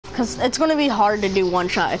because it's gonna be hard to do one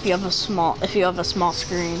shot if you have a small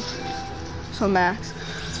screen. So Max,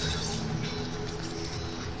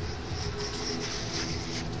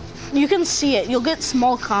 you can see it. You'll get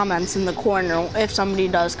small comments in the corner if somebody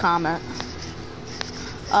does comment.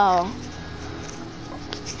 Oh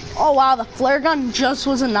wow, the flare gun just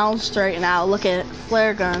was announced right now. Look at it,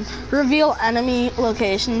 flare gun. Reveal enemy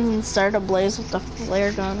locations and start a blaze with the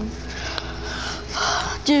flare gun.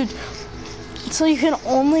 Dude, so you can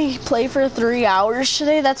only play for 3 hours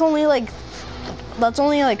today? That's only like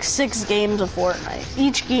 6 games of Fortnite.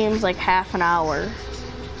 Each game's like half an hour.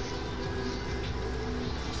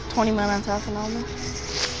 20 minutes, half an hour.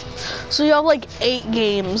 So you have like 8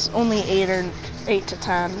 games, only 8 to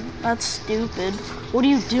 10. That's stupid. What are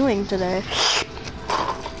you doing today?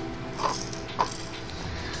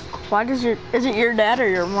 Why is it your dad or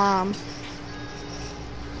your mom?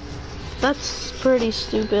 That's pretty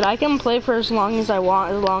stupid. I can play for as long as I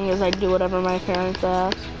want, as long as I do whatever my parents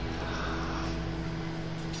ask.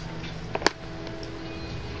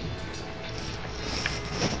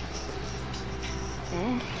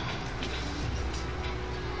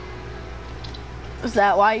 Is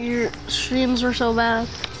that why your streams were so bad?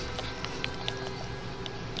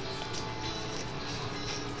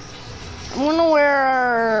 I'm gonna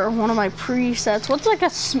wear one of my presets. What's like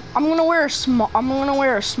I'm gonna wear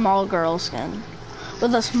a small girl skin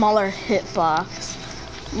with a smaller hitbox.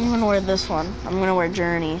 I'm gonna wear this one. I'm gonna wear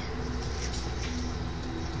Journey.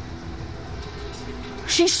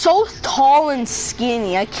 She's so tall and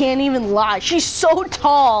skinny. I can't even lie. She's so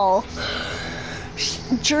tall.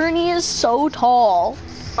 Journey is so tall.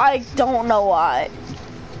 I don't know why.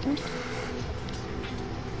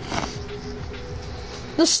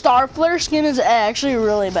 The Star Flare skin is actually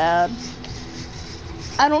really bad.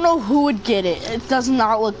 I don't know who would get it. It does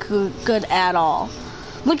not look good at all.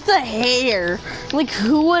 Look at the hair. Like,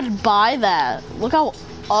 who would buy that? Look how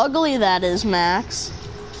ugly that is, Max.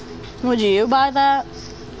 Would you buy that?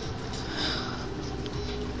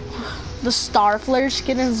 The Star Flare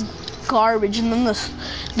skin is garbage, and then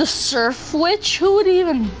the Surf Witch, who would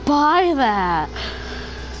even buy that?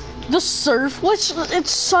 The Surf Witch,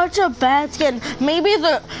 it's such a bad skin. Maybe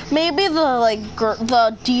the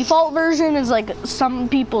default version is like some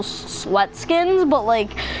people's sweat skins, but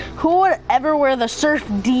like, who would ever wear the Surf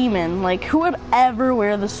Demon? Like, who would ever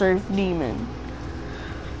wear the Surf Demon?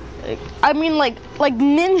 I mean, like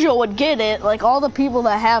Ninja would get it. Like, all the people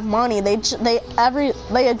that have money, they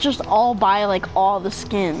just all buy like all the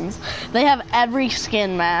skins. They have every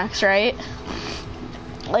skin, Max, right?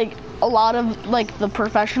 Like, a lot of like the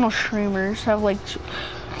professional streamers have like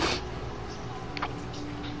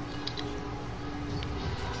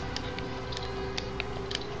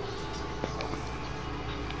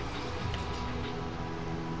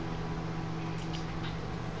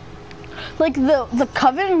the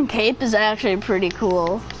Covenant cape is actually pretty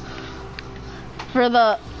cool. For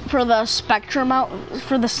the Spectrum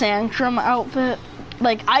for the Sanctum outfit.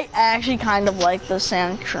 Like, I actually kind of like the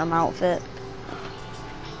Sanctum outfit.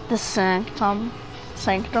 The Sanctum.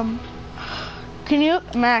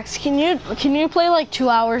 Max, can you play like 2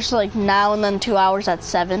 hours like now and then 2 hours at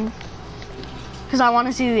 7? Cause I want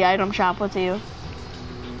to see the item shop with you.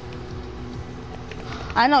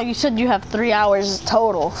 I know you said you have 3 hours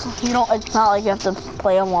total. You don't. It's not like you have to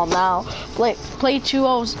play them all now. Play 2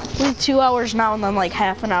 hours. Play 2 hours now and then like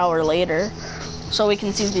half an hour later, so we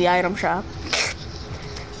can see the item shop.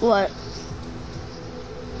 What?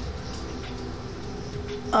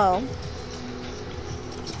 Oh.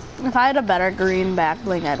 If I had a better green back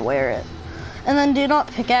bling, I'd wear it. And then, do you know what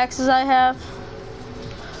pickaxes I have?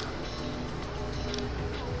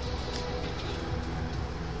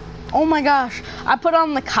 Oh my gosh, I put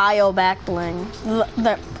on the Kaio back bling.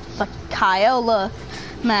 The Kaio, look,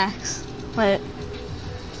 Max. Wait.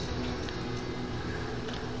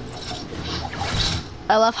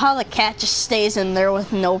 I love how the cat just stays in there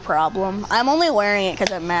with no problem. I'm only wearing it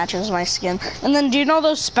because it matches my skin. And then, do you know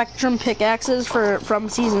those Spectrum pickaxes from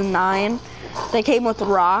season 9? They came with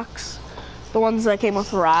rocks. The ones that came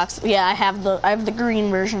with rocks. Yeah, I have the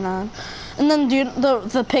green version on. And then, dude,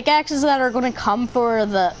 the pickaxes that are going to come for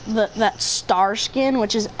that star skin,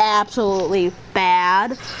 which is absolutely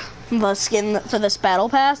bad. The skin for this battle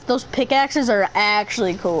pass. Those pickaxes are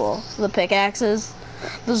actually cool. The pickaxes.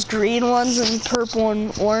 Those green ones and purple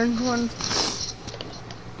and orange ones.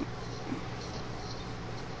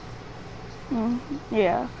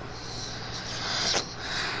 Yeah.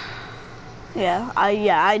 Yeah,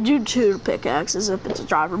 I do 2 pickaxes if it's a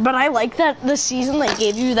dropper. But I like that this season they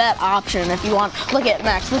gave you that option if you want. Look at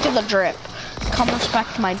Max, look at the drip. Come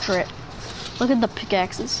respect my drip. Look at the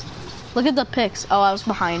pickaxes. Look at the picks. Oh, I was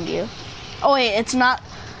behind you. Oh wait, it's not.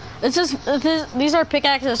 It's just these are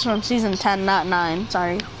pickaxes from season 10, not 9.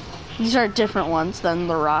 Sorry, these are different ones than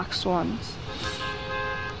the rocks ones.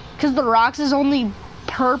 Cause the rocks is only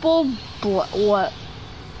purple. What?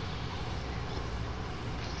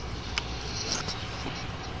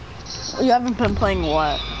 You haven't been playing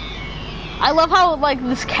what? I love how like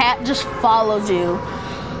this cat just follows you.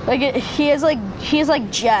 Like he has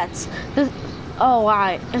like jets. Oh,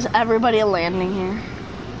 why is everybody landing here?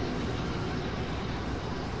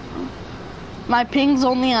 My ping's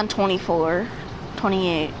only on 24,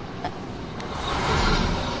 28.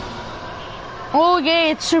 Oh,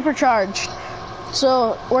 yay, it's supercharged.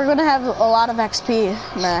 So we're gonna have a lot of XP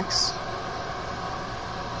next.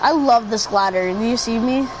 I love this ladder. Do you see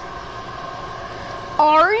me?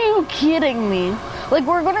 Are you kidding me? Like,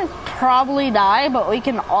 we're gonna probably die, but we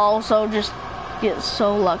can also just get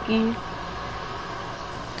so lucky.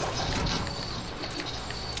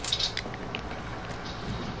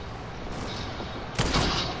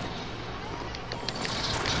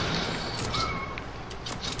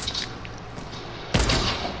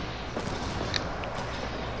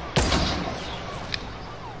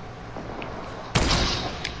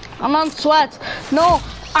 I'm on sweats. No,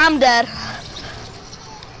 I'm dead.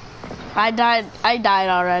 I died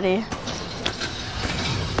already.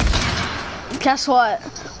 Guess what?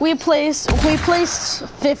 We placed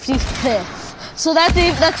 55th. So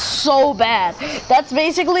that's so bad. That's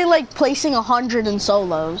basically like placing 100 in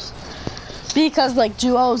solos. Because like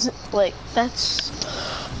duos, like that's,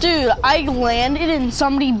 dude, I landed and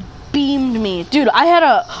somebody beamed me. Dude,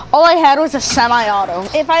 all I had was a semi-auto.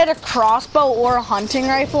 If I had a crossbow or a hunting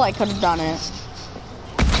rifle, I could have done it.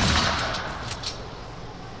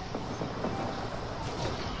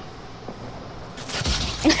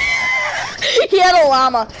 He had a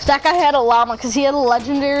llama. That guy had a llama because he had a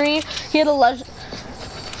legendary. He had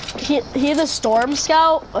a storm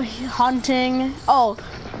scout hunting. Oh,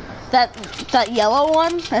 that yellow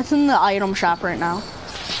one. That's in the item shop right now.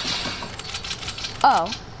 Oh,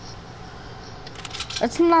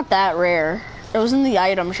 it's not that rare. It was in the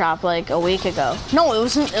item shop like a week ago. No, it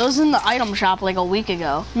was in the item shop like a week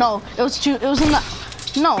ago. No, it was in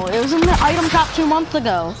the item shop 2 months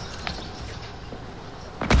ago.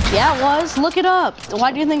 Yeah, it was. Look it up.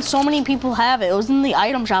 Why do you think so many people have it? It was in the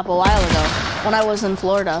item shop a while ago when I was in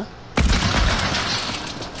Florida.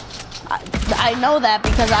 I know that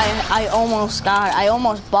because I almost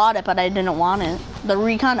bought it, but I didn't want it. The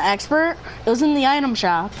Recon Expert, it was in the item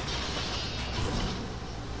shop.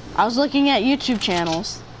 I was looking at YouTube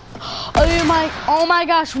channels. Oh my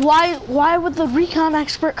gosh, why would the Recon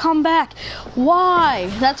Expert come back? Why?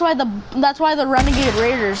 That's why the Renegade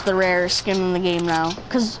Raider's the rarest skin in the game now.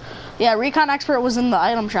 Cause yeah, Recon Expert was in the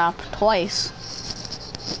item shop twice.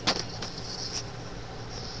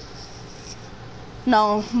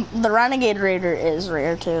 No, the Renegade Raider is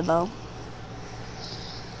rare too though.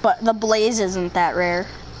 But the Blaze isn't that rare.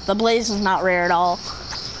 The Blaze is not rare at all.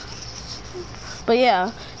 But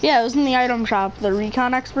yeah, it was in the item shop, the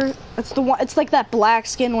Recon Expert. It's the one, it's like that black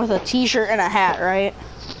skin with a t-shirt and a hat, right?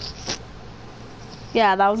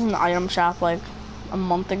 Yeah, that was in the item shop like a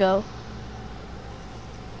month ago.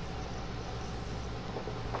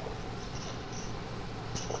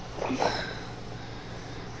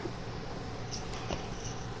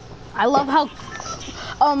 I love how,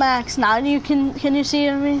 oh Max, now can you see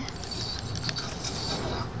me?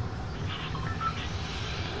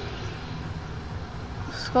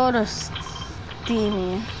 Go to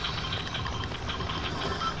Steamy.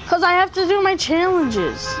 Cause I have to do my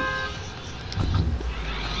challenges.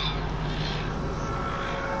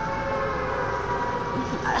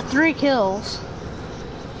 Three kills.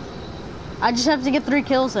 I just have to get 3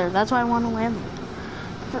 kills there. That's why I want to land.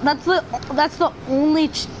 That's the only.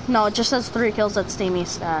 No, it just says 3 kills at Steamy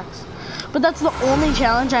Stacks. But that's the only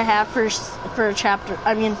challenge I have for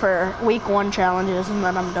week 1 challenges, and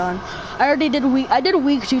then I'm done. I did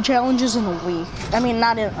week 2 challenges in a week. I mean,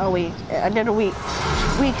 not in a week. I did a week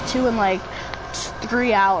 2 in like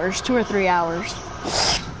 3 hours, 2 or 3 hours.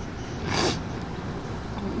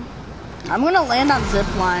 I'm gonna land on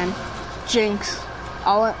zipline. Jinx.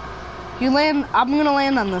 I'm gonna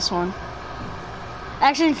land on this one.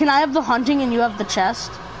 Actually, can I have the hunting and you have the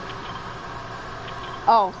chest?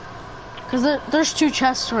 Oh. Because there's 2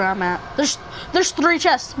 chests where I'm at. There's 3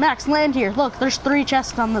 chests. Max, land here. Look, there's 3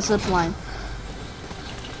 chests on the zip line.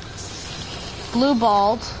 Blue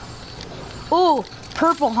bald. Ooh,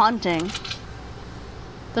 purple hunting.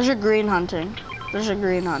 There's a green hunting. There's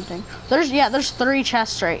 3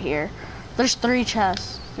 chests right here. There's 3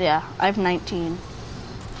 chests. Yeah, I have 19.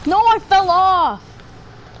 No, I fell off.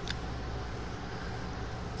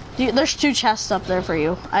 There's 2 chests up there for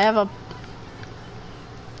you. I have a...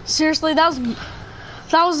 Seriously, that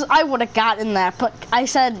was I would have gotten that, but I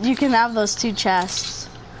said you can have those 2 chests.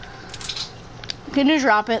 Can you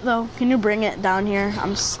drop it though? Can you bring it down here?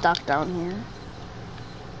 I'm stuck down here.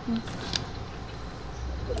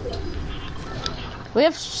 We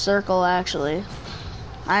have circle actually.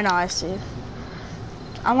 I know, I see.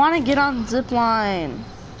 I want to get on zip line,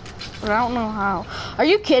 but I don't know how. Are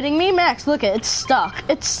you kidding me, Max? Look, it's stuck.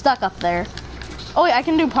 It's stuck up there. Oh wait, I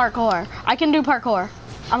can do parkour. I can do parkour.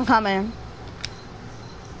 I'm coming.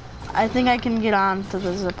 I think I can get on to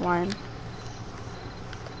the zip line.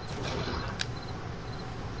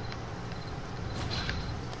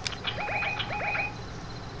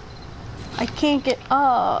 I can't get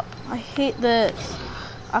up. I hate this.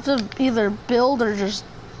 I have to either build or just...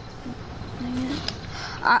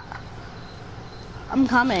 I'm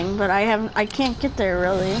coming, but I can't get there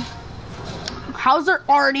really. How's there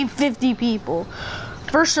already 50 people?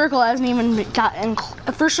 First circle hasn't even gotten.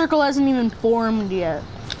 First circle hasn't even formed yet.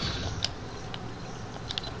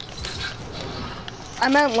 I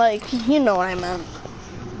meant like, you know what I meant.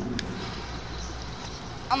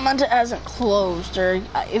 I meant it hasn't closed or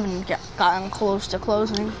even gotten close to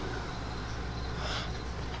closing.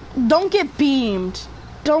 Don't get beamed.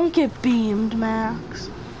 Don't get beamed, Max.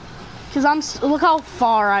 Cause look how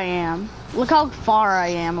far I am. Look how far I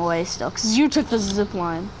am away still. Cause you took the zip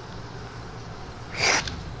line.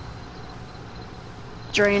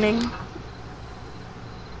 Draining.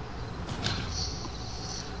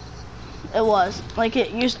 It was like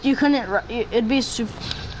you couldn't. It'd be super.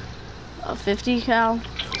 A 50 cal.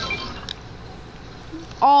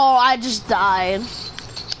 Oh, I just died.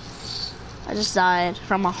 I just died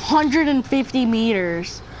from 150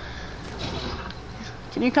 meters.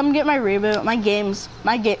 Can you come get my reboot? My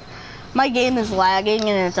game is lagging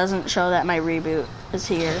and it doesn't show that my reboot is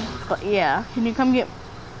here. But yeah, can you come get?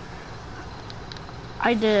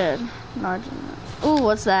 I did. No, I didn't. Ooh,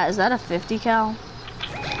 what's that? Is that a 50 cal?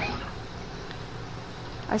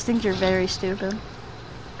 I think you're very stupid.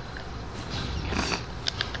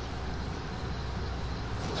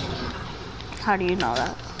 How do you know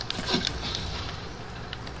that?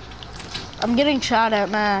 I'm getting shot at,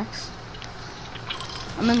 Max.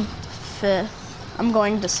 I'm in 5th. I'm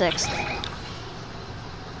going to 6th.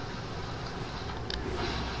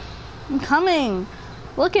 I'm coming.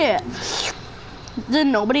 Look at. Did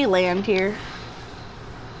nobody land here?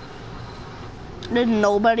 Did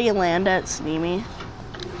nobody land at Sneemy?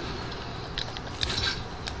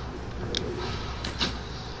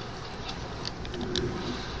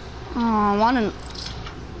 Oh, I want to...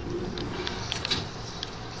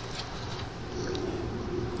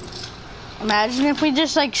 Imagine if we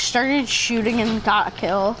just like started shooting and got a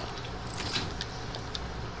kill.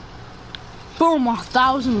 Boom,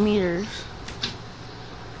 1,000 meters.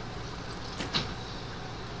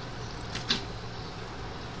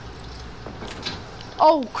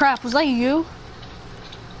 Oh crap, was that you?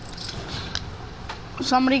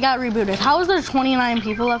 Somebody got rebooted. How is there 29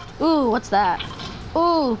 people left? Ooh, what's that?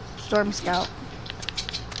 Ooh, Storm Scout.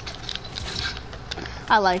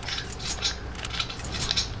 I like.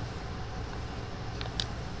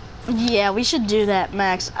 Yeah, we should do that,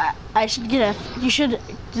 Max. I should get a. You should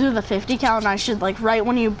do the 50 cal, and I should like right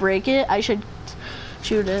when you break it, I should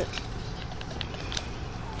shoot it.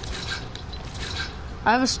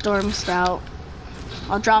 I have a Storm Scout.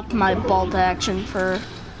 I'll drop my bolt action for.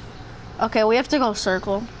 Okay, we have to go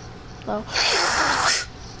circle. So.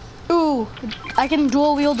 Ooh, I can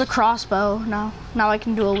dual wield the crossbow now. Now I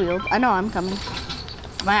can dual wield. I know I'm coming.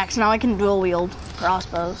 Max, now I can dual wield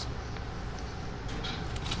crossbows.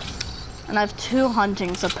 And I have 2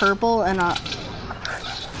 huntings, a purple and a...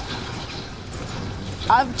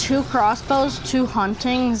 I have 2 crossbows, 2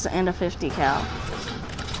 huntings, and a 50 cal.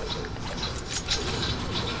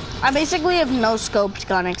 I basically have no scoped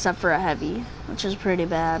gun except for a heavy, which is pretty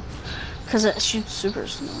bad. Because it shoots super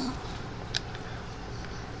slow.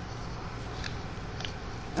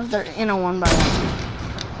 If they're in a 1x1.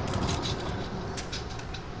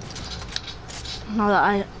 No,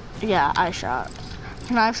 I shot.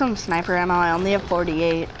 Can I have some sniper ammo? I only have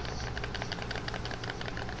 48.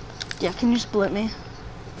 Yeah, can you split me?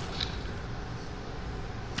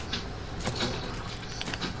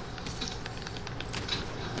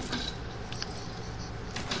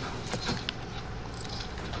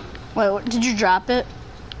 Wait, what, did you drop it?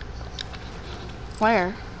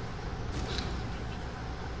 Where?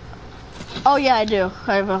 Oh yeah, I do.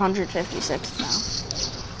 I have 156 now.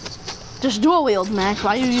 Just dual wield, Max.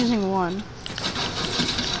 Why are you using one?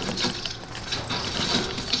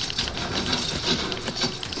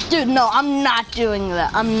 Dude, no, I'm not doing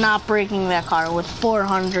that. I'm not breaking that car with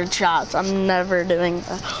 400 shots. I'm never doing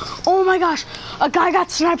that. Oh my gosh, a guy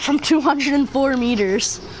got sniped from 204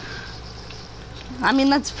 meters. I mean,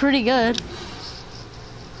 that's pretty good.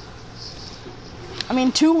 I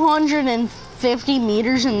mean, 250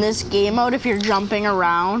 meters in this game mode if you're jumping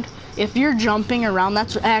around. If you're jumping around,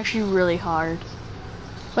 that's actually really hard.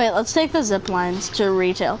 Wait, let's take the zip lines to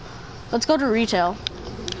retail. Let's go to retail.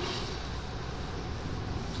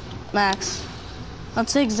 Max,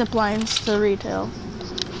 let's take zip lines to retail.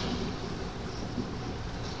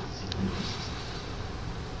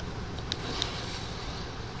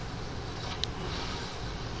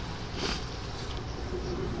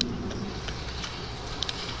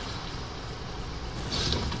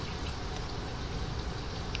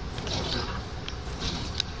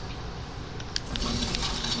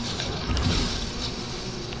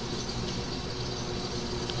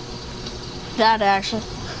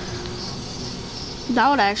 That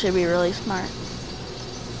would actually be really smart.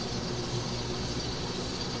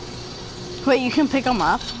 Wait, you can pick them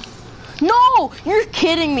up? No, you're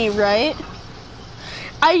kidding me, right?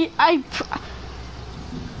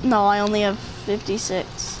 No, I only have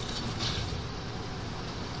 56.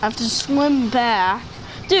 I have to swim back.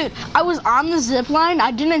 Dude, I was on the zip line.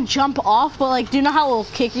 I didn't jump off, but like, do you know how it'll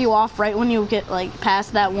kick you off right when you get like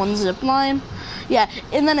past that one zip line? Yeah,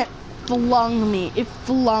 and then it flung me. It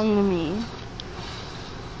flung me.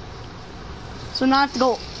 So now I have to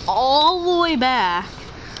go all the way back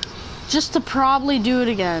just to probably do it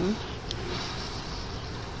again.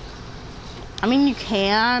 I mean, you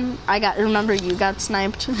can. Remember, you got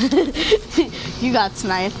sniped. You got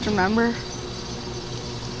sniped, remember?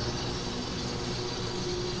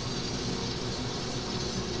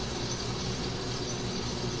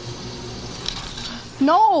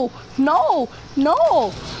 No, no, no.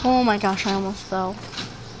 Oh my gosh, I almost fell.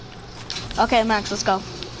 Okay, Max, let's go.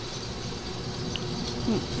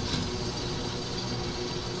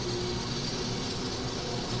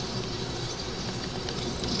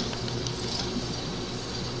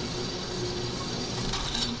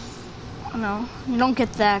 No, you don't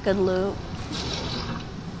get that good loot.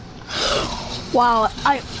 Wow,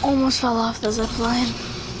 I almost fell off the zip line.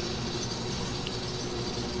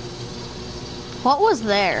 What was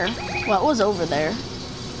there? What was over there?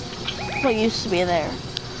 What used to be there?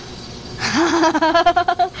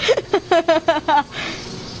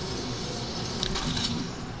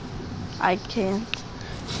 I can't.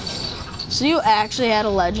 So you actually had a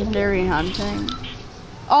legendary hunting?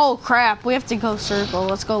 Oh crap, we have to go circle.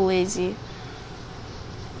 Let's go lazy.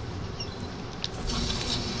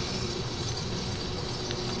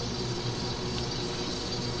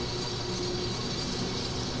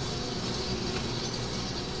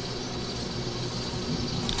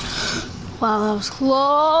 Wow, that was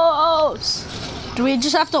close. Do we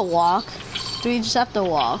just have to walk? Do we just have to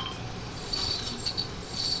walk?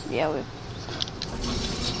 Yeah,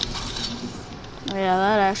 yeah,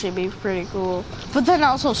 that'd actually be pretty cool. But then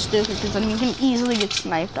also stupid, because then you can easily get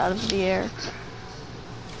sniped out of the air.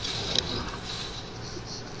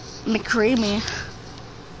 McCreamy.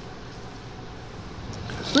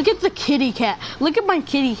 Look at the kitty cat. Look at my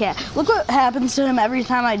kitty cat. Look what happens to him every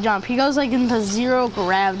time I jump. He goes like into zero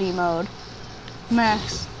gravity mode.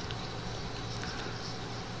 Max.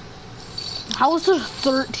 How is there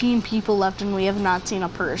 13 people left and we have not seen a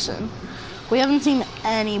person? We haven't seen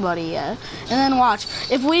anybody yet. And then watch,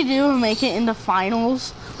 if we do make it into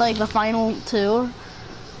finals, like the final two,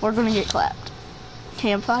 we're gonna get clapped.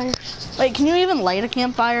 Campfires? Wait, can you even light a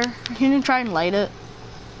campfire? Can you try and light it?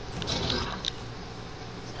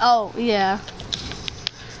 Oh, yeah.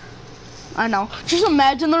 I know. Just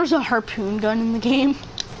imagine there's a harpoon gun in the game.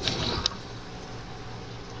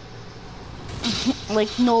 Like,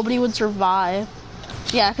 nobody would survive.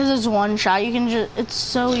 Yeah, because it's one shot. You can just, it's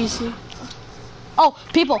so easy. Oh,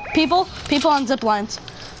 people on zip lines.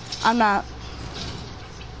 I'm not.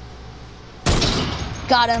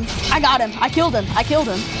 Got him. I got him. I killed him.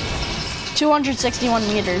 261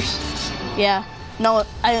 meters. Yeah. No,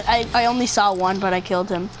 I only saw one, but I killed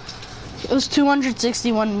him. It was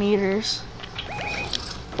 261 meters.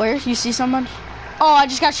 Where? You see someone? Oh, I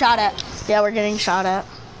just got shot at. Yeah, we're getting shot at.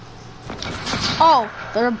 Oh,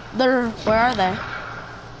 they're, where are they?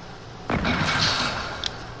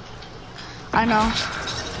 I know.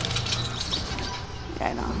 Yeah,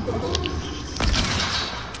 I know.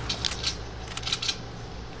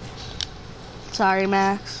 Sorry,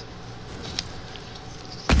 Max.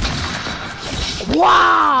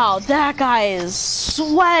 Wow, that guy is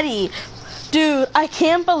sweaty. Dude, I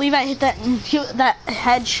can't believe I hit that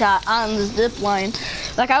headshot on the zip line.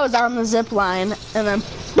 Like, I was on the zip line, and then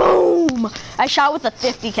Boom! I shot with a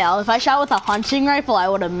 50 cal. If I shot with a hunting rifle, I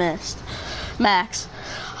would have missed. Max.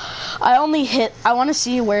 I only hit. I want to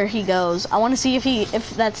see where he goes. I want to see if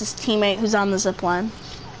that's his teammate who's on the zip line.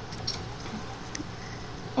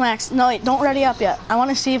 Max, no, wait, don't ready up yet. I want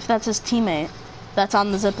to see if that's his teammate that's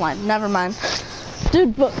on the zip line. Never mind.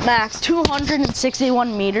 Dude, but Max,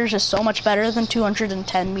 261 meters is so much better than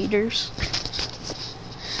 210 meters.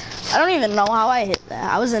 I don't even know how I hit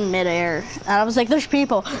that. I was in midair, and I was like, there's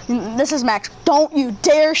people. This is Max. Don't you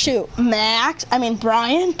dare shoot.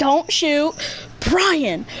 Brian, don't shoot.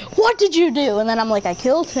 Brian, what did you do? And then I'm like, I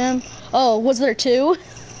killed him. Oh, was there two?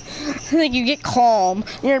 Like, you get calm,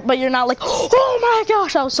 but you're not like, oh my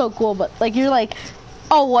gosh, that was so cool. But like, you're like,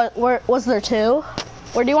 oh, where was there two?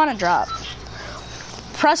 Where do you want to drop?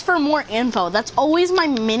 Press for more info. That's always my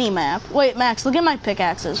mini map. Wait, Max, look at my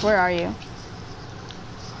pickaxes. Where are you?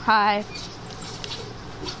 Hi.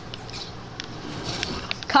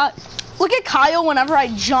 Look at Kyle whenever I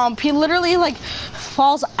jump. He literally like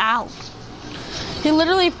falls out. He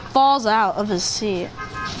literally falls out of his seat.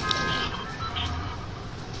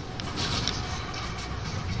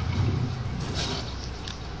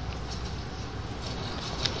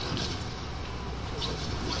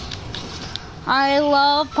 I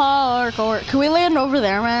love parkour. Can we land over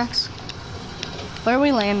there, Max? Where are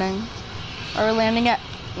we landing? Are we landing at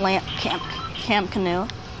Camp Canoe?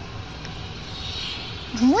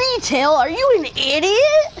 Retail? Are you an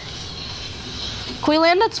idiot? Can we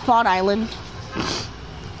land at Spot Island?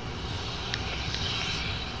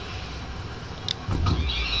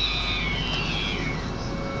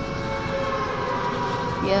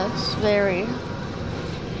 Yes, very.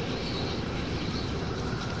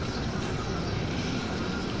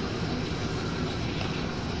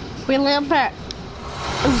 We land at...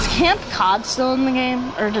 Is Camp Cod still in the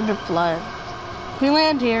game? Or did it flood? We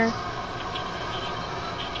land here.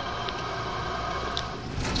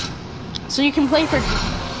 So you can play for...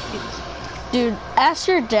 Dude, ask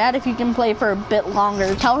your dad if you can play for a bit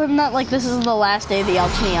longer. Tell him that, like, this is the last day the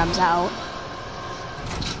LTM's out.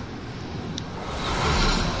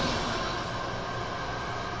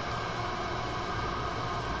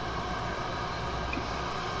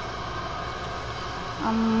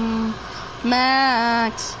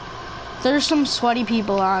 Max, there's some sweaty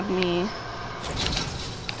people on me.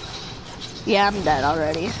 Yeah, I'm dead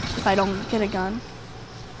already if I don't get a gun.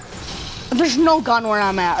 There's no gun where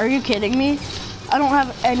I'm at. Are you kidding me? I don't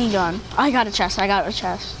have any gun. I got a chest.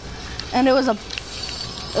 And it was a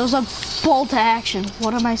bolt action.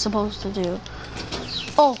 What am I supposed to do?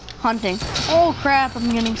 Oh, hunting. Oh crap, I'm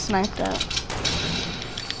getting sniped at.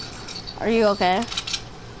 Are you okay?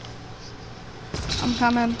 I'm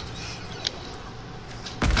coming.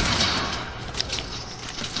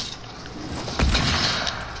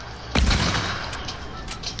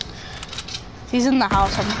 He's in the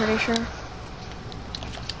house, I'm pretty sure.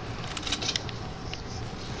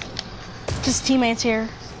 His teammate's here.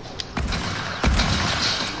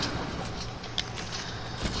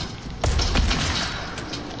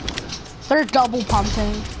 They're double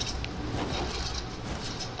pumping.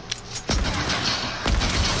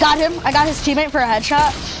 Got him. I got his teammate for a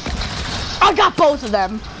headshot. I got both of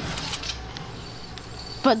them.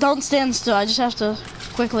 But don't stand still. I just have to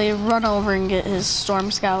quickly run over and get his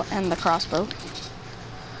Storm Scout and the crossbow.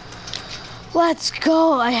 Let's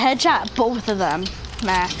go. I headshot both of them,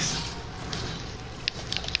 Max.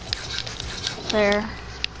 There.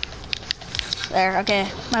 There, okay.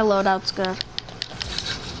 My loadout's good.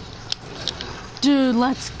 Dude,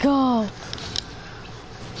 let's go.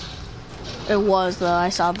 It was, though. I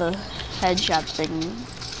saw the headshot thing.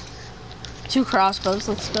 2 crossbows,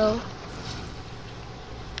 let's go.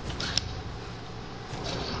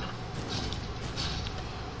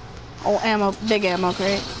 Oh, ammo, big ammo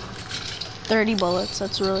crate. 30 bullets,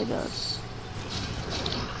 that's really good.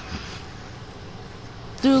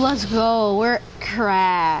 Dude, let's go. We're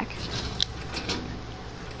crack.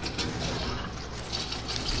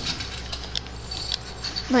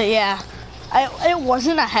 But yeah, it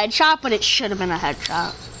wasn't a headshot, but it should have been a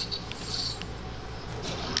headshot.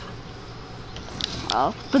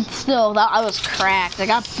 Oh, but still, I was cracked. I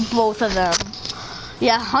got both of them.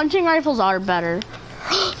 Yeah, hunting rifles are better.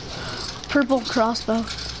 Purple crossbow.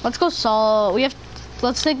 Let's go solo.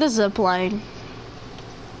 Let's take the zip line.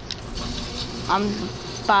 I'm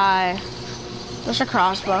by. There's a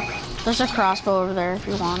crossbow. There's a crossbow over there if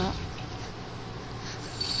you want it.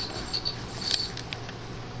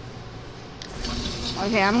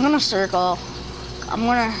 Okay, I'm gonna circle.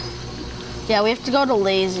 Yeah, we have to go to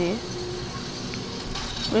lazy.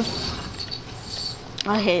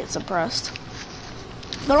 I hate suppressed.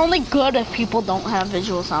 They're only good if people don't have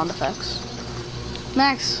visual sound effects.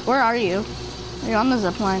 Max, where are you? Are you on the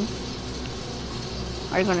zip line?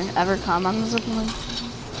 Are you gonna ever come on the zip line?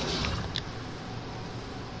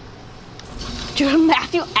 Dude,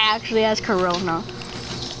 Matthew actually has corona.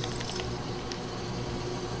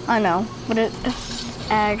 I know, but it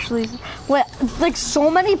actually... Wait, like so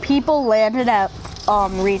many people landed at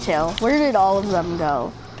retail. Where did all of them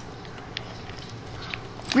go?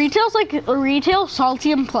 Retail,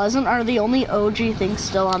 Salty, and Pleasant are the only OG things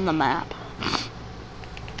still on the map.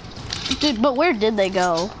 Dude, but where did they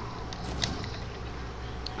go?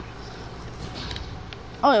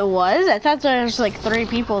 Oh, it was? I thought there was like 3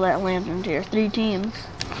 people that landed here, 3 teams.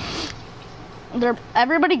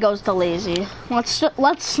 Everybody goes to Lazy.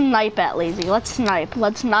 Let's snipe at Lazy. Let's snipe.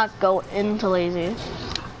 Let's not go into Lazy.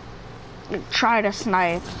 Try to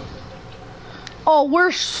snipe. Oh,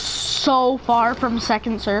 we're so far from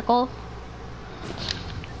second circle.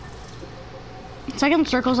 Second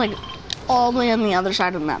circle's like all the way on the other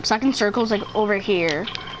side of the map. Second circle's like over here.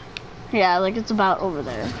 Yeah, like it's about over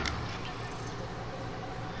there.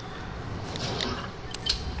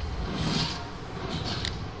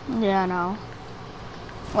 Yeah, no.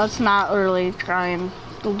 Let's not really try and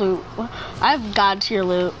loot. I have god tier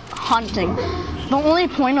loot. Hunting. The only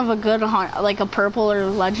point of a good hunt, like a purple or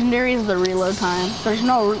legendary, is the reload time. There's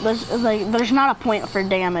not a point for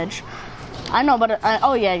damage. I know, but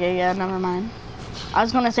oh yeah, never mind. I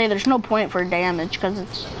was gonna say there's no point for damage because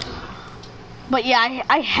it's. But yeah,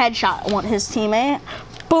 I headshot his teammate.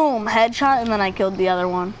 Boom, headshot, and then I killed the other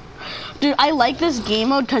one. Dude, I like this game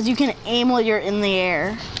mode because you can aim while you're in the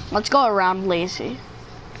air. Let's go around Lazy.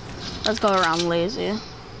 Let's go around Lazy.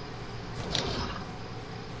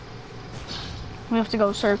 We have to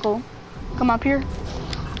go circle. Come up here.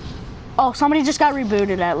 Oh, somebody just got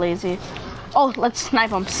rebooted at Lazy. Oh, let's snipe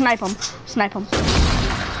him, snipe him, snipe him.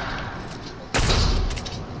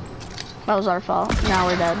 That was our fault. Now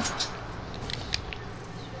we're dead.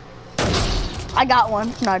 I got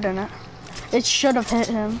one. No, I didn't. It should have hit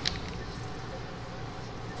him.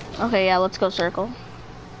 Okay, yeah, let's go circle.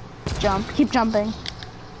 Jump. Keep jumping.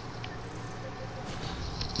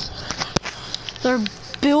 They're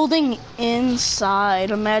building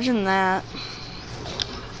inside. Imagine that.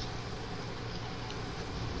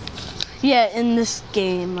 Yeah, in this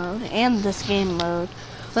game mode and this game mode.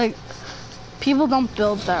 Like, people don't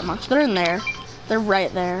build that much. They're in there. They're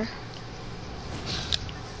right there.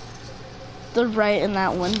 They're right in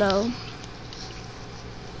that window.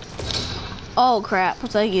 Oh crap,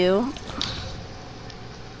 was that you?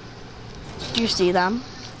 Do you see them?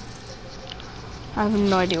 I have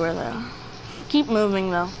no idea where they are. Keep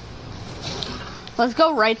moving though. Let's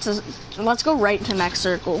go right to next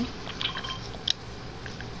circle.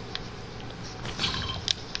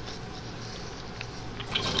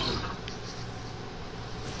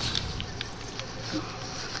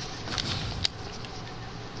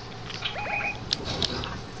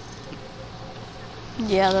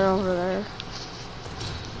 Yeah, they're over there.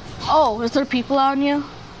 Oh, is there people on you?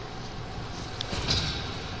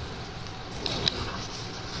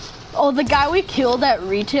 Oh, the guy we killed at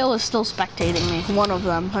retail is still spectating me. One of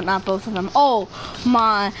them, but not both of them. Oh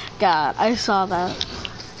my god, I saw that.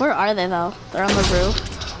 Where are they though? They're on the roof.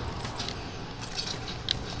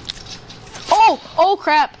 Oh! Oh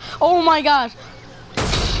crap! Oh my gosh!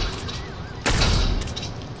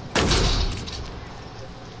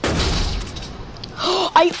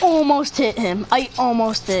 I almost hit him. I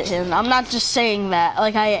almost hit him. I'm not just saying that.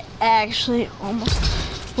 Like, I actually almost...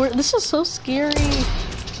 This is so scary.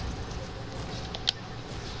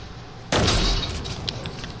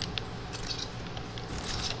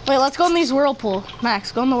 Wait, let's go in these whirlpool.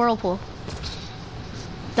 Max, go in the whirlpool.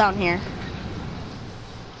 Down here.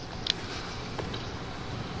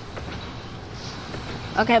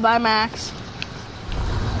 Okay, bye, Max.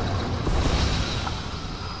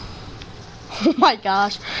 Oh my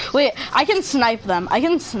gosh. Wait, I can snipe them. I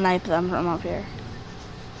can snipe them from up here.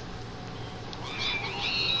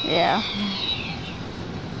 Yeah.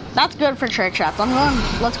 That's good for trick shots.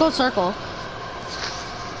 Let's go circle.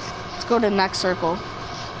 Let's go to the next circle.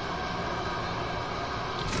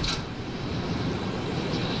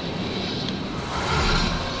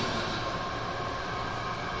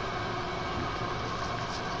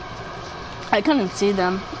 I couldn't see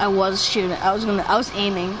them. I was shooting. I was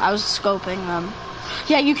aiming. I was scoping them.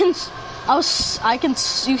 Yeah, you can.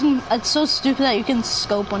 You can. It's so stupid that you can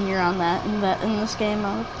scope when you're on that in this game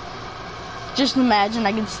mode. Just imagine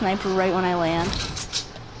I can snipe right when I land.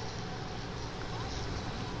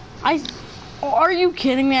 Oh, are you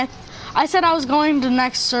kidding me? I said I was going to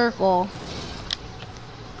next circle.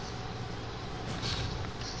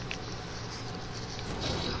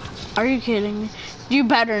 Are you kidding me? You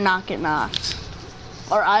better not get knocked.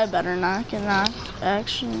 Or I better not get knocked,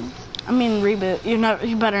 actually. I mean, reboot. You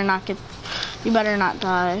better not get, you better not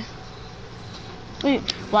die. Wait,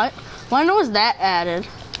 what? When was that added?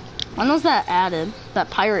 When was that added? That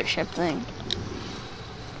pirate ship thing.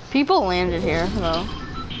 People landed here, though.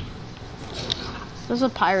 There's a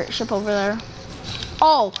pirate ship over there.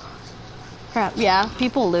 Oh! Crap, yeah,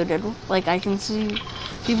 people looted. Like, I can see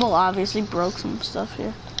people obviously broke some stuff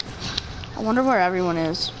here. I wonder where everyone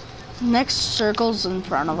is. Next circle's in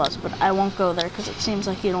front of us, but I won't go there because it seems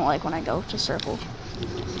like you don't like when I go to circle.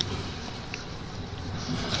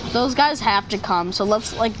 Those guys have to come, so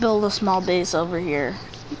let's like build a small base over here.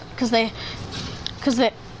 Cause they,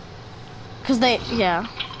 yeah.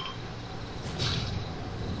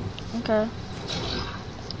 Okay.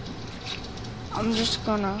 I'm just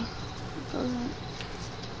gonna.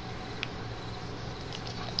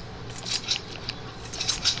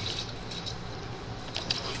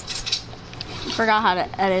 Forgot how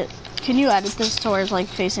to edit. Can you edit this towards like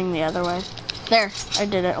facing the other way? There, I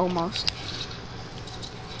did it almost.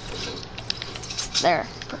 There,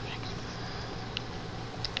 perfect.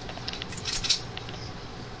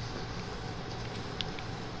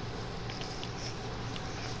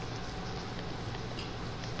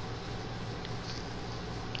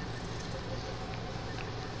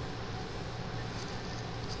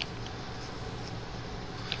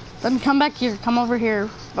 Then come back here, come over here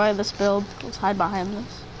by this build. Let's hide behind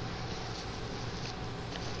this.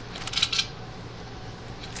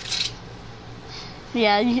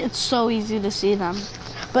 Yeah, it's so easy to see them.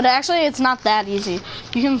 But actually, it's not that easy.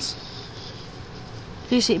 You can...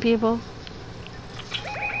 Do you see people?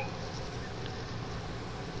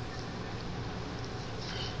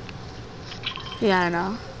 Yeah, I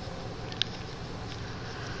know.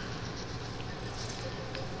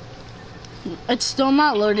 It's still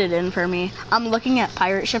not loaded in for me. I'm looking at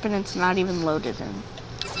pirate ship and it's not even loaded in.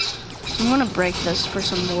 I'm gonna break this for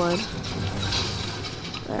some wood.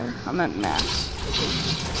 There, I'm at max.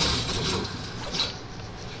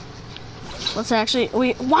 Let's actually,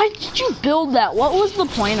 wait, why did you build that? What was the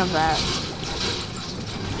point of that?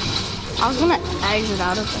 I was gonna exit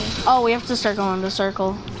out of there. Oh, we have to start going to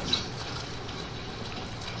circle.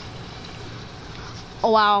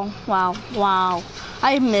 Oh, wow, wow, wow.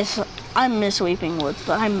 I miss Weeping Woods,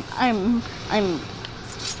 but I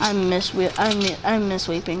miss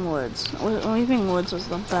Weeping Woods. Weeping Woods was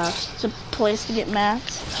the best. It's a place to get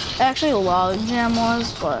max. Actually, Log Jam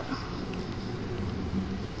was, but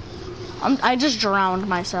I just drowned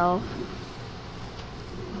myself.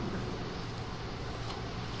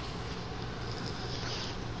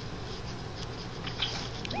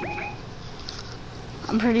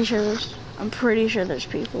 I'm pretty sure there's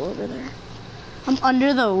people over there. I'm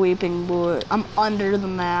under the Weeping Wood. I'm under the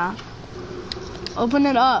map. Open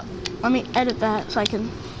it up. Let me edit that so I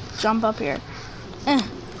can jump up here.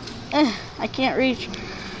 I can't reach.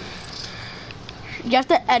 You have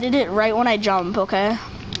to edit it right when I jump, okay?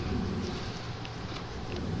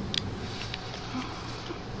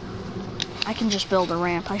 I can just build a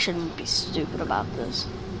ramp. I shouldn't be stupid about this.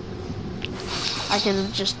 I could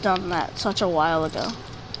have just done that such a while ago.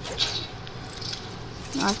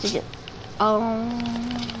 I have to get...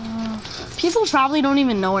 people probably don't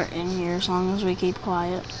even know we're in here as long as we keep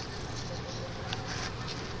quiet.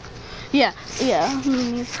 Yeah.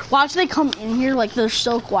 Watch they come in here like they're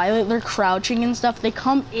so quiet. They're crouching and stuff. They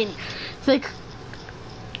come in. Like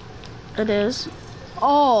it is.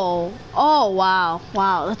 Oh, wow.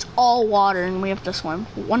 That's all water and we have to swim.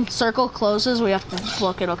 When circle closes, we have to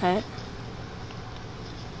book it, okay?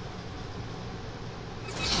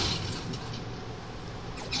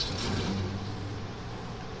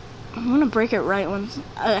 I'm gonna break it right when...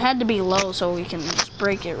 It had to be low so we can just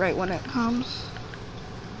break it right when it comes.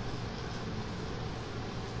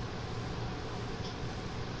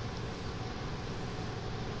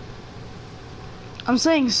 I'm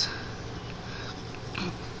saying...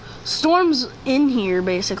 Storm's in here,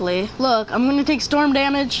 basically. Look, I'm gonna take storm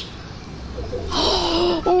damage.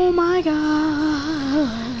 Oh my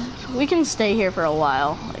god. We can stay here for a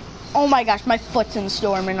while. Like, oh my gosh, my foot's in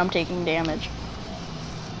storm and I'm taking damage.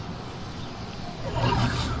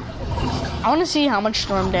 I want to see how much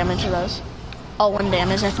storm damage it does. Oh, 1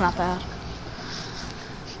 damage, that's not bad.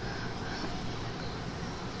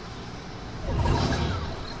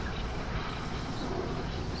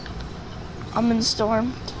 I'm in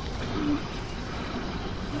storm.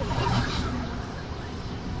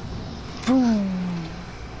 Boom.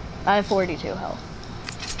 I have 42 health.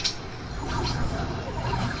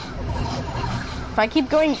 If I keep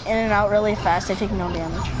going in and out really fast, I take no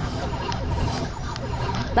damage.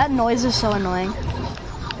 That noise is so annoying.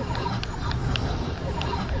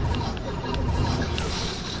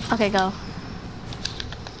 Okay, go.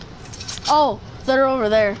 Oh, they're over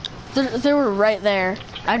there. They were right there.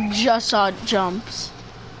 I just saw jumps.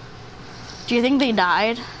 Do you think they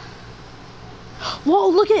died? Whoa,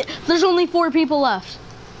 look at it. There's only 4 people left.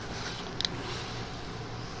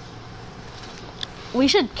 We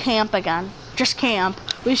should camp again. Just camp.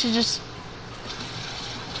 We should just...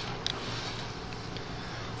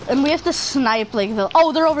 And we have to snipe like the...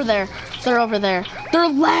 Oh, they're over there. They're over there. They're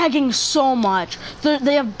lagging so much.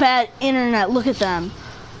 They have bad internet. Look at them.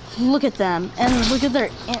 Look at them. And look at their...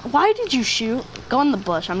 Why did you shoot? Go in the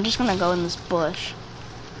bush. I'm just gonna go in this bush.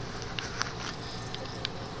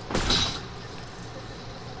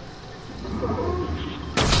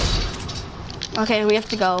 Okay, we have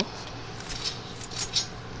to go.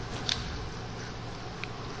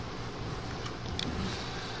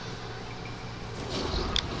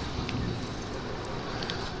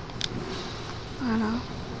 I know.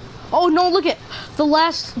 Oh no, look at the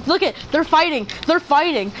last, look at, they're fighting, they're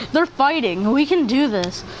fighting, they're fighting. We can do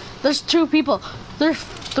this. There's 2 people, there's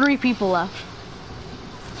 3 people left.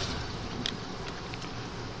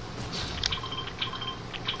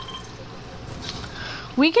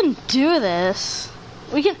 We can do this.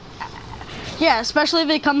 We can, yeah, especially if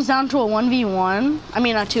it comes down to a 1v1. I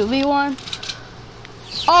mean a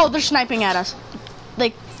 2v1. Oh, they're sniping at us.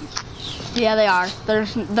 Yeah, they are.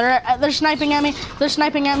 They're sniping at me. They're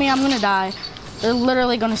sniping at me. I'm gonna die. They're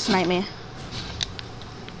literally gonna snipe me.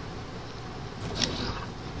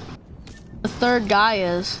 The 3rd guy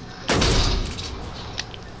is.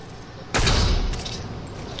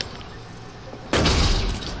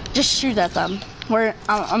 Just shoot at them.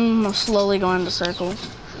 I'm slowly going to circle.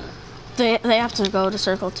 They have to go to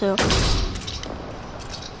circle too.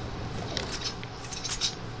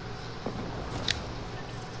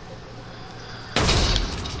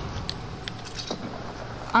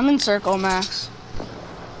 I'm in circle, Max.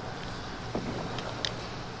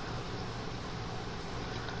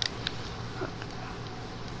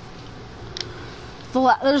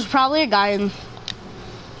 There's probably a guy in...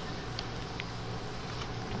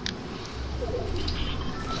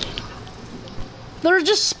 They're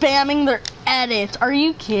just spamming their edits. Are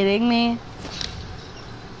you kidding me?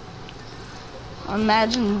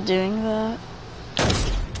 Imagine doing that.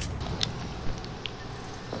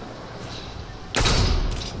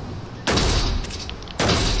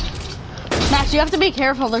 Max, you have to be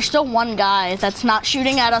careful. There's still 1 guy that's not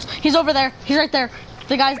shooting at us. He's over there. He's right there.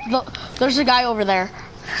 There's a guy over there.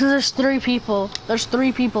 There's 3 people. There's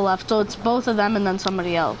 3 people left, so it's both of them and then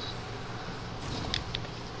somebody else.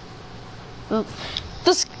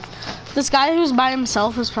 This guy who's by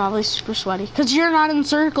himself is probably super sweaty. Because you're not in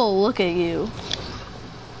circle. Look at you.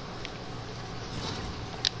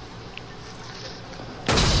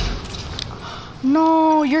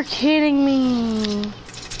 No, you're kidding me.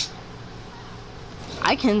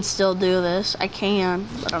 I can still do this. I can,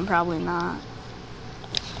 but I'm probably not.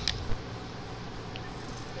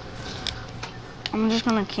 I'm just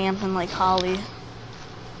gonna camp in like Holly.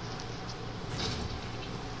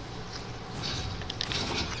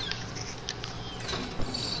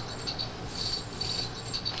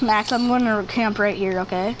 Max, I'm gonna camp right here,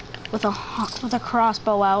 okay? With a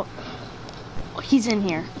crossbow out. He's in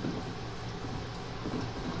here.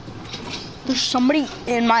 There's somebody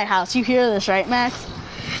in my house. You hear this, right, Max?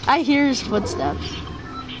 I hear his footsteps.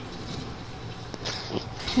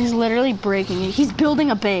 He's literally breaking it. He's building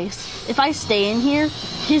a base. If I stay in here,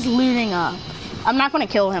 he's looting up. I'm not gonna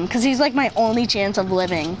kill him because he's like my only chance of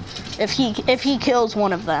living. If he kills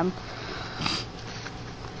one of them.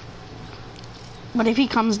 But if he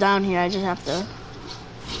comes down here, I just have to.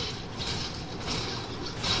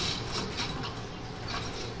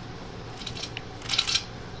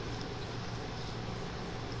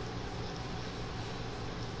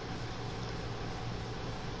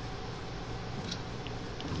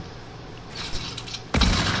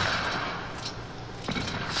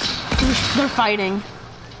 They're fighting.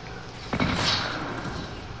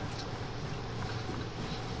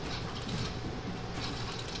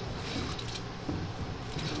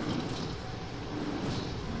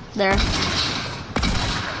 There.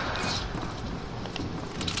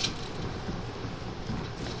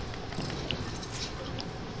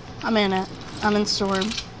 I'm in it. I'm in storm.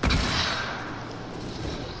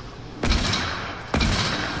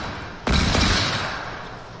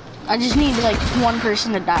 I just need like 1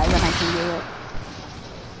 person to die, then I can do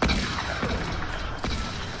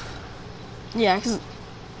it. Yeah, cause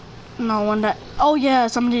no one died. Oh yeah,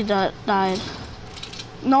 somebody died.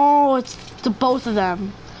 No, it's the both of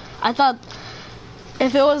them. I thought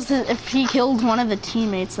If he killed one of the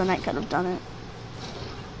teammates, then I could have done it.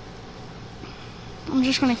 I'm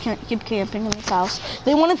just gonna keep camping in this house.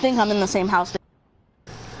 They want to think I'm in the same house.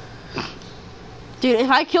 Dude, if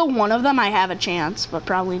I kill one of them, I have a chance, but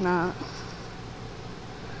probably not.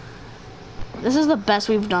 This is the best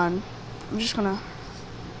we've done. I'm just gonna...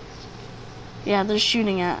 Yeah, they're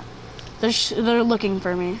shooting at... They're looking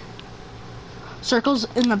for me. Circle's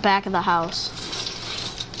in the back of the house.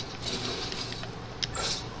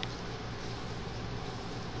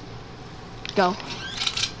 Go.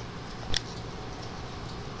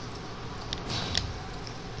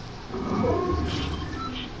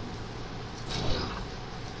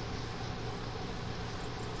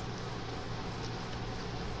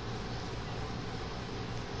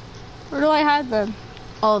 Where do I hide them?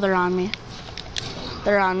 Oh, they're on me.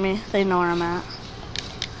 They're on me. They know where I'm at.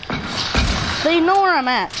 They know where I'm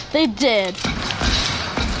at. They did.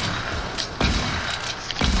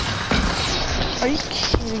 Are you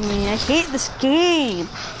kidding me? I hate this game.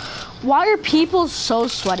 Why are people so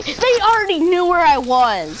sweaty? They already knew where I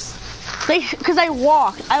was. Because I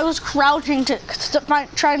walked. I was crouching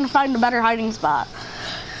trying to find a better hiding spot.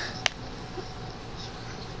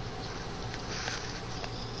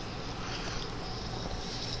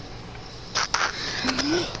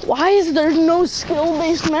 Why is there no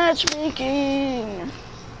skill-based matchmaking?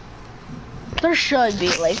 There should be.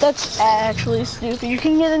 Like, that's actually stupid. You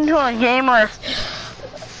can get into a game where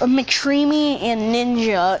McCreamy and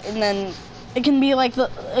Ninja, and then it can be like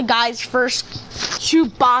a guy's two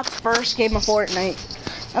bots' first game of Fortnite.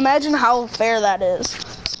 Imagine how fair that is.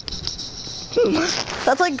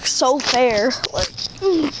 That's like so fair. Like,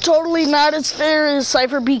 totally not as fair as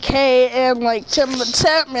Cypher BK and like Tim the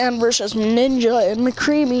Tapman versus Ninja and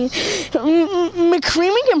McCreamy.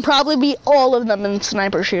 McCreamy can probably beat all of them in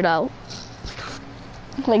Sniper Shootout.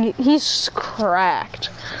 Like, he's cracked.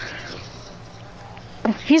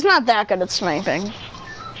 He's not that good at sniping.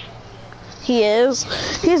 He is.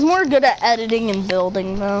 He's more good at editing and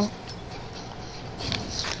building though.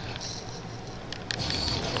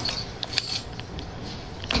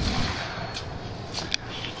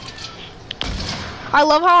 I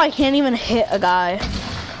love how I can't even hit a guy.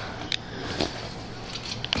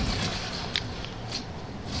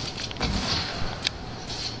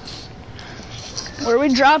 Where are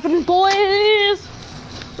we dropping, boys?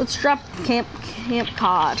 Let's drop Camp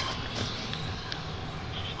Cod.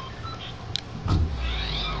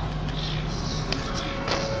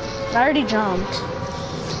 I already jumped.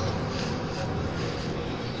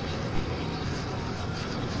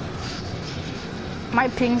 My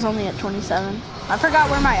ping's only at 27. I forgot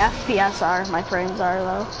where my FPS are, my frames are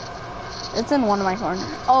though. It's in one of my corners.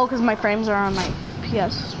 Oh, because my frames are on my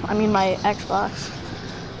my Xbox.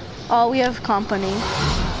 Oh, we have company.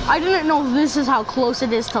 I didn't know this is how close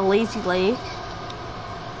it is to Lazy Lake.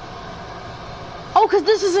 Oh, because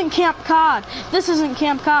this isn't Camp Cod. This isn't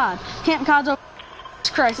Camp Cod. Camp Cod's over.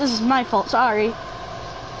 Christ, this is my fault, sorry.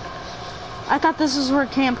 I thought this is where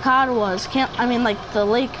Camp Cod was. Like the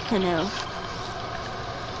lake canoe.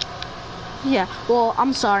 Yeah, well,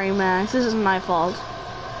 I'm sorry, Max. This is my fault.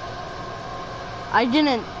 I'm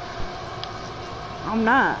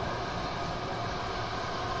not.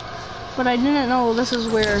 But I didn't know this is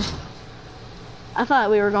where... I thought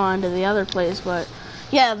we were going to the other place, but...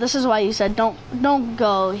 Yeah, this is why you said don't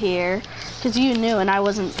go here. Because you knew and I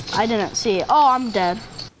didn't see it. Oh, I'm dead.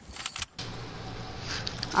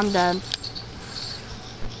 I'm dead.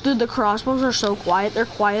 Dude, the crossbows are so quiet. They're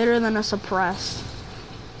quieter than a suppressed.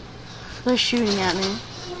 They're shooting at me.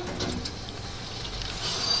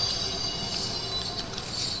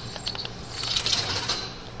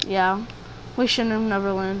 Yeah, we shouldn't have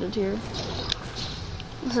never landed here.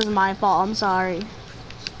 This is my fault, I'm sorry.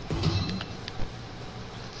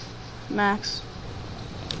 Max.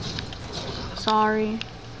 Sorry.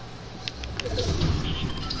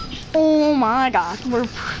 Oh my god,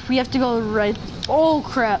 we have to go right. Oh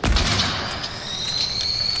crap.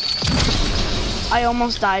 I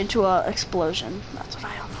almost died to an explosion. That's what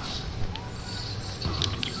I almost.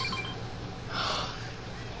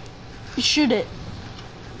 Shoot it.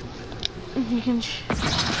 You can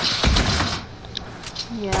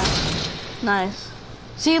yeah. Nice.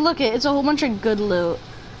 See, look it's a whole bunch of good loot.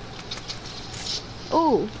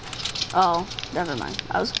 Ooh. Oh, never mind.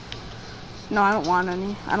 No, I don't want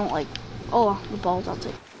any. I don't like, oh, the balls I'll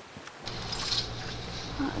take.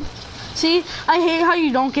 See, I hate how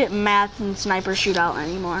you don't get math and Sniper Shootout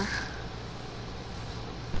anymore.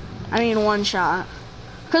 I mean, one shot.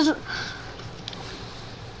 Because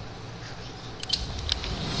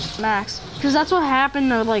Max, because that's what happened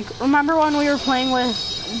to, like, remember when we were playing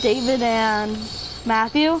with David and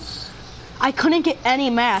Matthew, I couldn't get any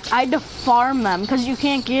mats. I had to farm them because you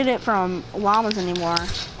can't get it from llamas anymore.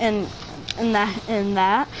 And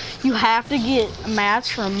that you have to get mats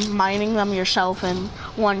from mining them yourself in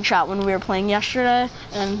one shot when we were playing yesterday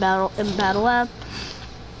in Battle Lab.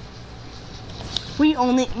 I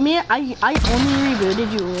only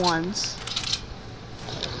rebooted you once.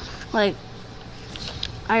 Like,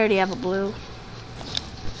 I already have a blue.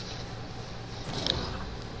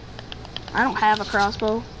 I don't have a crossbow.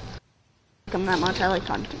 I like them that much. I like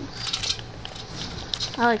hunting.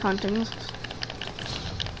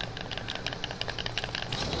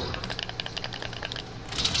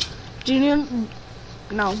 Do you know?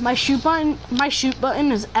 No, my shoot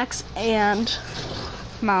button is X and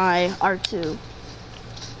my R2.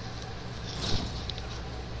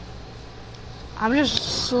 I'm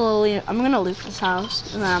gonna loot this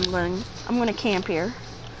house and then I'm gonna camp here.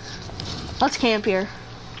 Let's camp here.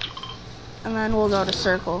 And then we'll go to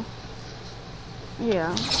circle.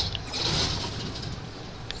 Yeah.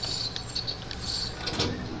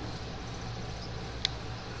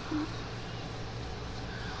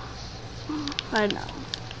 I know.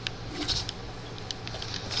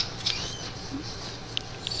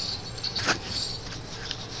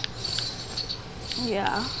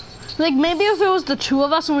 Yeah. Like, maybe if it was the two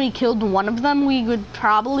of us and we killed one of them, we would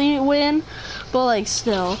probably win. But, like,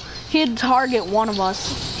 still, he'd target one of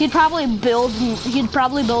us. He'd probably build a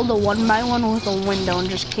 1x1 with a window and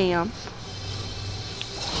just camp.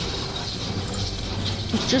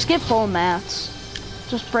 Just get full mats.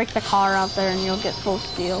 Just break the car out there and you'll get full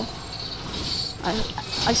steel.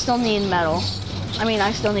 I still need metal.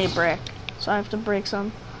 I still need brick. So I have to break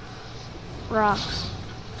some rocks.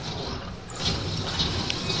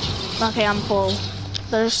 Okay, I'm full.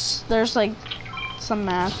 There's like some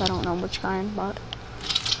mats. I don't know which kind, but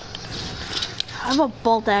I have a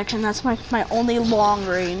bolt action. That's my only long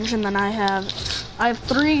range, and then I have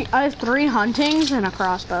three huntings and a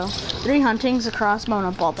crossbow. 3 huntings, a crossbow, and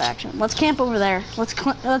a bolt action. Let's camp over there.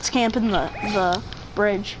 Let's camp in the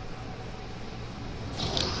bridge.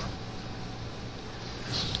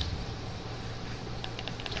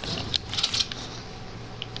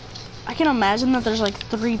 I can imagine that there's like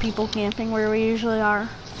 3 people camping where we usually are.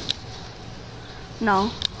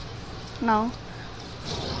 No.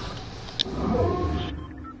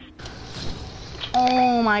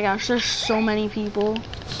 Oh my gosh, there's so many people.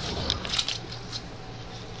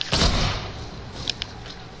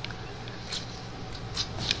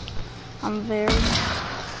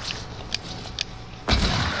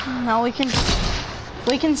 No, we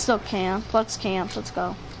can still camp. Let's camp. Let's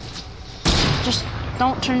go. Just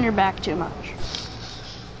don't turn your back too much.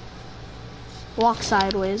 Walk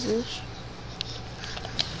sideways-ish.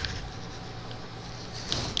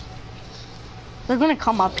 They're gonna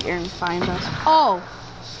come up here and find us. Oh,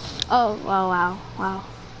 wow.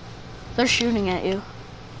 They're shooting at you.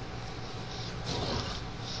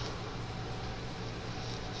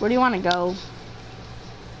 Where do you want to go?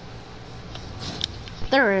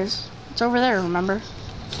 There is. It's over there, remember?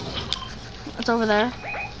 It's over there.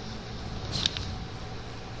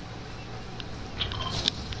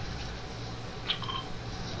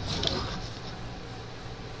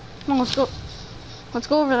 Come on, let's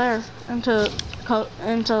go over there into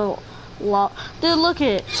Dude,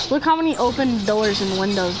 look how many open doors and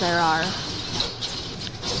windows there are.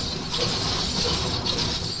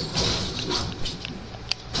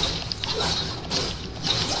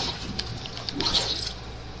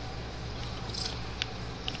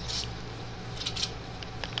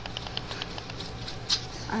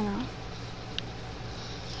 I know.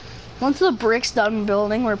 Once the brick's done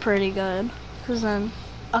building, we're pretty good. Cause then,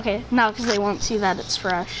 okay, now because they won't see that it's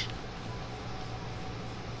fresh.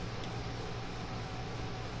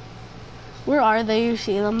 Where are they? You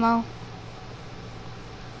see them though?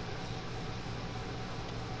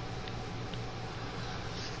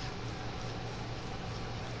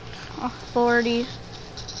 Authorities.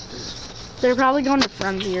 They're probably going to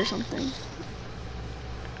Frenzy or something.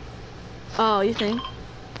 Oh, you think?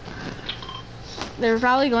 They're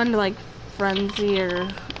probably going to like Frenzy or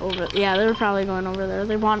over. Yeah, they're probably going over there.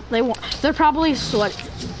 They're probably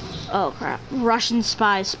oh crap! Russian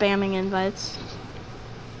spies spamming invites.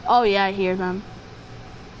 Oh yeah, I hear them.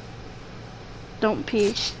 Don't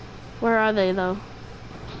peek. Where are they though?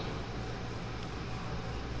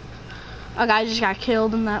 A guy just got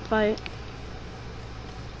killed in that fight.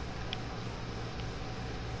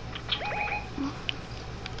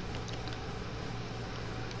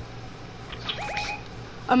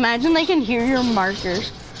 Imagine they can hear your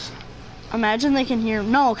markers. Imagine they can hear.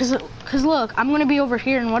 No, cause look, I'm gonna be over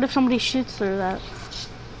here, and what if somebody shoots through that?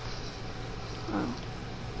 Oh.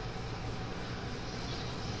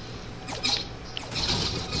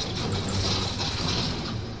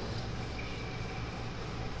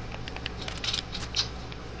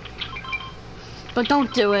 But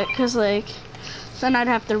don't do it, cause like, then I'd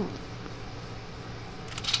have to.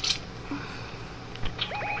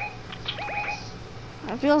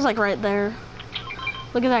 It feels like right there.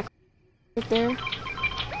 Look at that right there.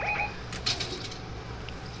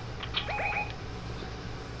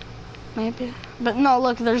 Maybe. But no,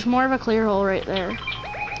 look, there's more of a clear hole right there.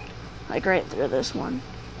 Like right through this one.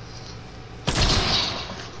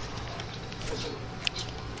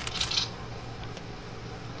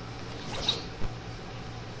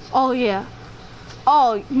 Oh yeah.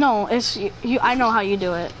 Oh no, it's you. I know how you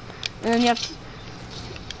do it. And then you have to.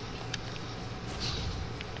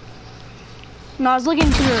 No, I was looking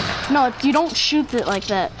through. No, you don't shoot it like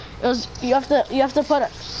that. It was you have to put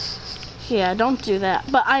it. Yeah, don't do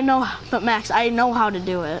that. But I know. But Max, I know how to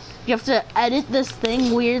do it. You have to edit this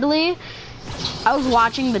thing weirdly. I was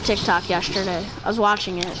watching the TikTok yesterday. I was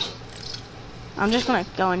watching it. I'm just gonna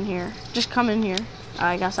go in here. Just come in here.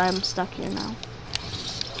 I guess I'm stuck here now.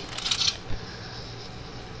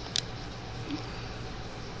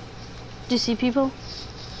 Do you see people?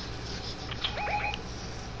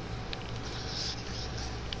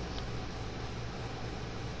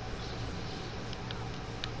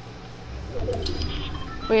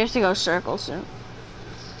 We have to go circle soon.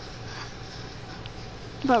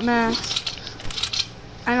 But Max,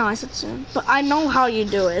 I know I said soon, but I know how you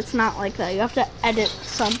do it. It's not like that. You have to edit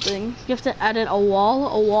something. You have to edit a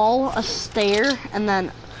wall, a stair, and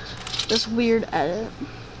then this weird edit.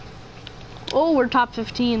 Oh, we're top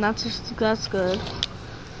 15. That's good.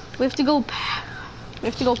 We have to go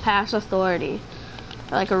past authority,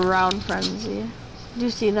 like around frenzy. Do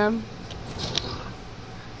you see them?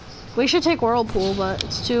 We should take whirlpool, but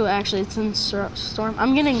it's too. Actually, it's in storm.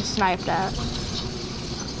 I'm getting sniped at.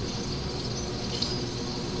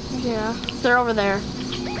 Yeah, they're over there.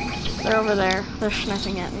 They're over there. They're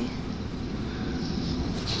sniping at me.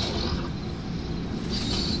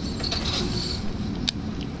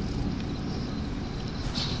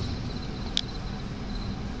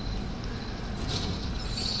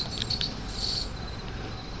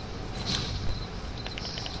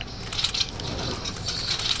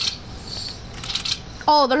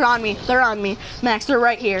 Oh, they're on me. They're on me. Max, they're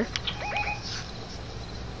right here.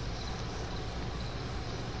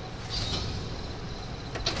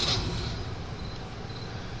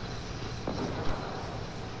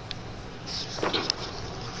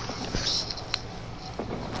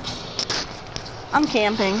 I'm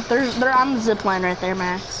camping. They're on the zip line right there,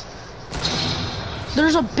 Max.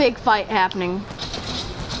 There's a big fight happening.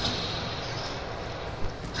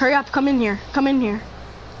 Hurry up, come in here. Come in here.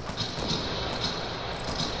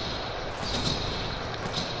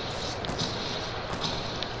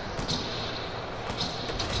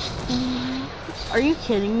 Are you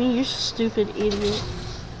kidding me? You stupid idiot.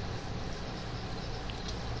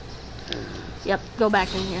 Yep, go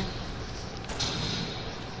back in here.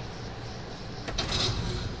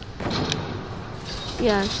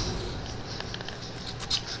 Yes.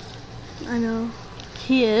 I know.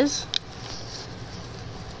 He is.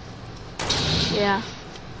 Yeah.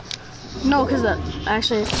 No, because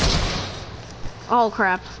actually... Oh,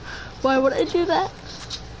 crap. Why would I do that?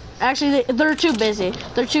 Actually, they're too busy.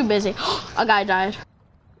 They're too busy. A guy died.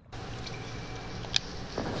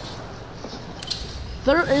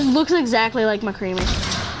 It looks exactly like McCreamy.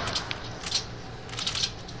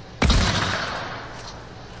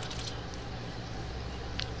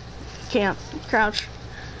 Camp. Crouch.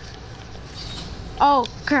 Oh,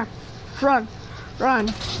 crap. Run.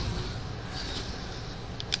 Run.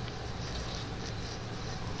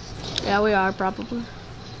 Yeah, we are, probably.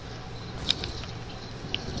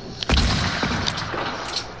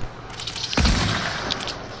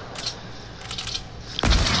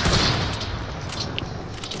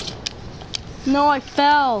 No, I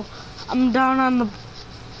fell. I'm down on the...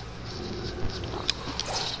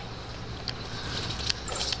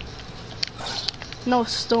 No,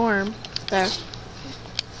 storm. There.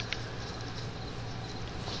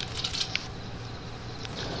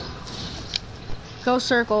 Go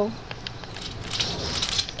circle.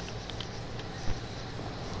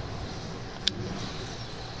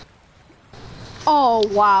 Oh,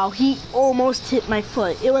 wow. He almost hit my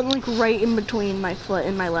foot. It went like right in between my foot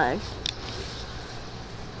and my leg.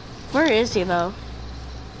 Where is he, though?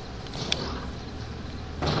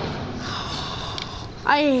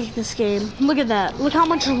 I hate this game. Look at that. Look how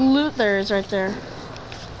much loot there is right there.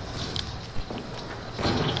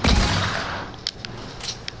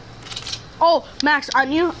 Oh, Max,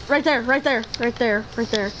 on you? Right there, right there, right there, right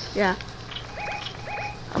there. Yeah.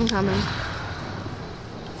 I'm coming.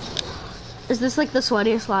 Is this like the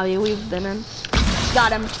sweatiest lobby we've been in?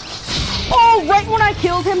 Got him. Oh, right when I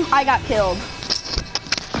killed him, I got killed.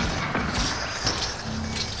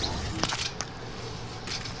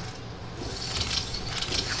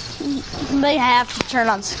 They have to turn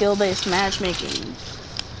on skill-based matchmaking.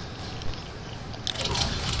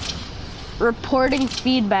 Reporting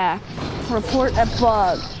feedback. Report a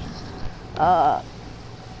bug.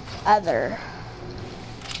 Other.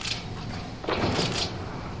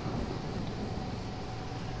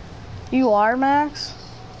 You are, Max?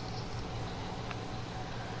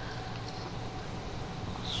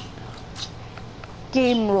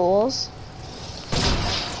 Game rules.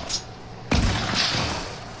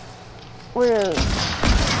 Rude.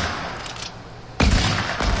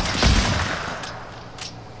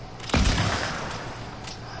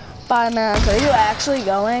 Bye, Max. Are you actually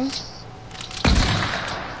going?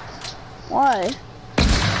 Why?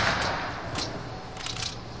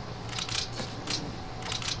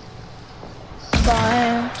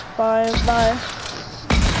 Bye. Bye. Bye.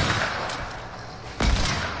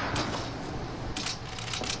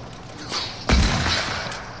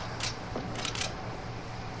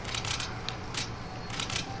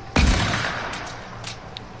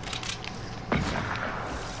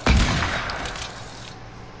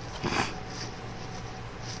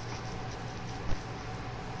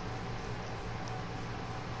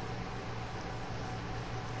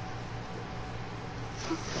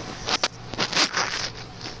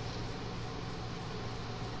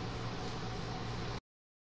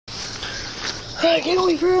 I can't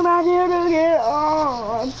wait for my dear to get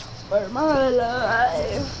on for my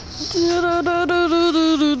life.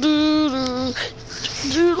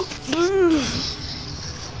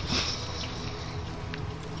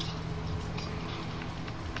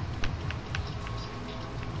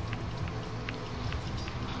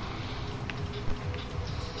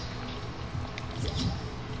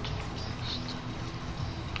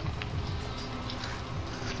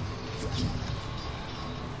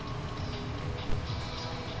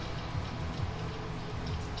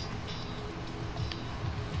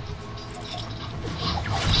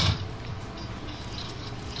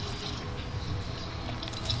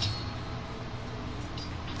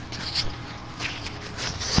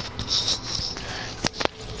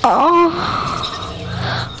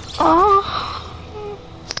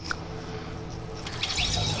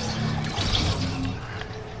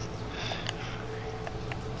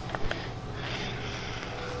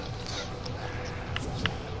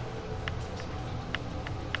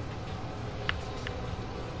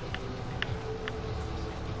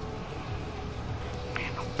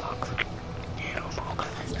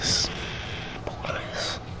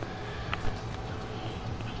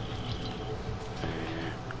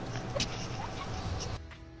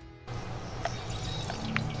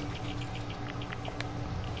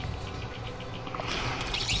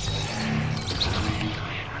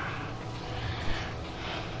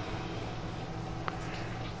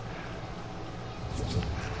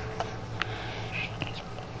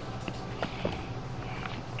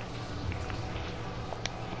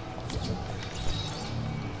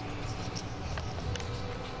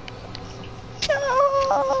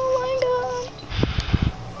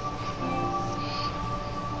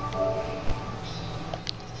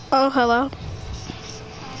 Oh, hello.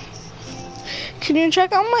 Can you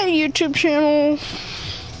check out my YouTube channel?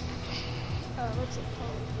 What's it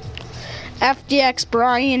called? FDX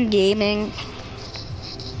Brian Gaming.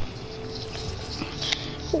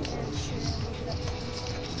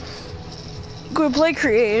 Go play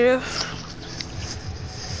creative.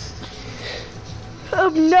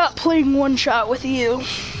 I'm not playing one shot with you.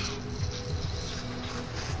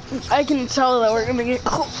 I can tell that we're gonna get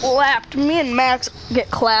clapped. Me and Max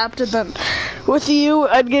get clapped, and then with you,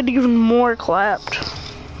 I'd get even more clapped.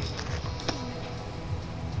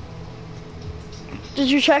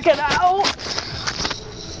 Did you check it out?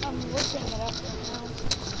 I'm looking it up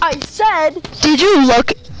right now. I said, did you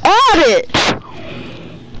look at it?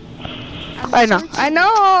 I know. I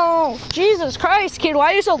know. Jesus Christ, kid,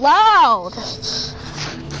 why are you so loud?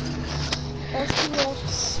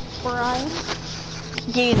 FDX Brian.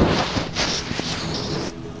 Gaming.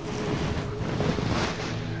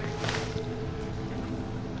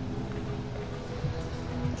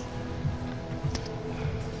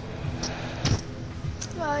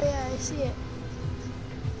 Oh yeah, I see it.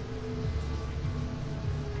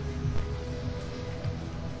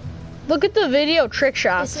 Look at the video trick It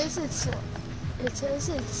shots. says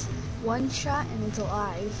it's one shot and it's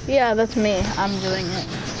live. Yeah, that's me. I'm doing it.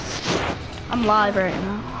 I'm live right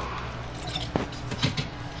now.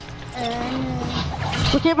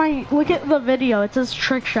 And Look at the video. It says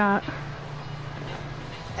trick shot.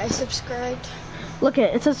 I subscribed. Look at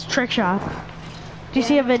it. It says trick shot. Do you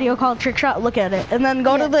see a video called trick shot? Look at it, and then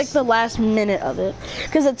go to like Yes. the last minute of it,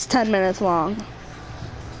 because it's 10 minutes long.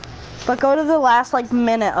 But go to the last like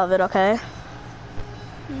minute of it, okay?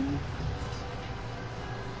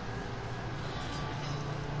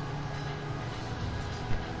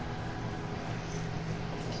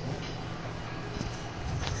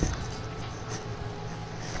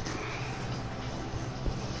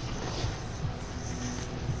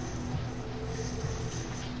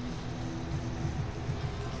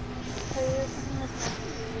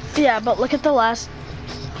 Yeah, but look at the last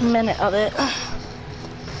minute of it.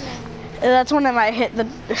 That's when I hit the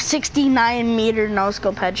 69-meter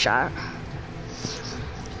no-scope headshot.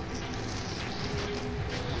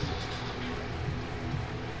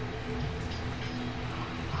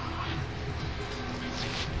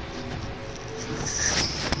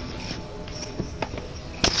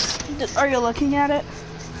 Are you looking at it?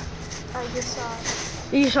 I just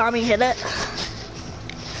saw it. You saw me hit it?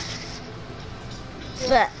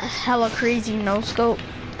 That hella crazy no scope.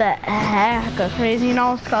 That heck of crazy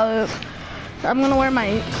no scope. I'm gonna wear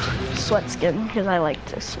my sweat skin because I like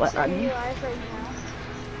to sweat on Are you you. live right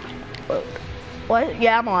now? What?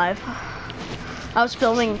 Yeah, I'm live. I was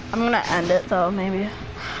filming. I'm gonna end it though, maybe.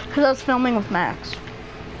 Because I was filming with Max.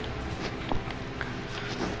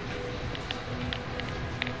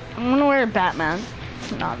 I'm gonna wear Batman.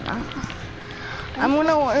 No, I'm not. I'm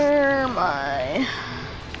gonna wear my...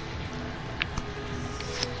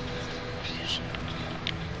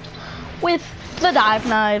 with the dive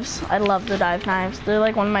knives. I love the dive knives. They're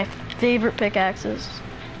like one of my favorite pickaxes.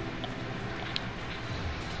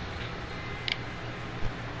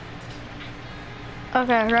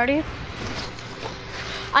 Okay, ready?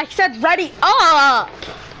 I said ready up!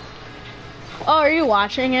 Oh, are you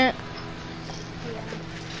watching it?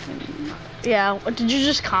 Yeah, did you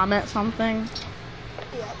just comment something?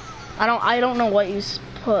 Yes. I don't know what you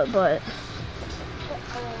put, but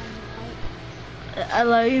I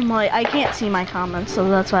love you, Mike. I can't see my comments, so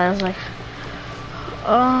that's why I was like,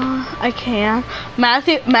 I can.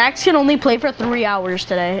 Max can only play for 3 hours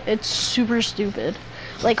today. It's super stupid.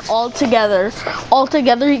 Like all together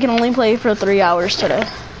he can only play for 3 hours today.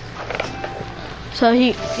 So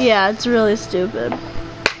yeah, it's really stupid.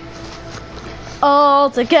 All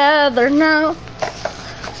together now.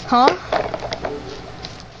 Huh?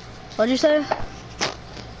 What'd you say?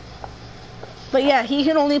 But yeah, he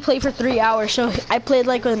can only play for 3 hours, so I played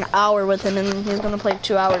like an hour with him, and he's gonna play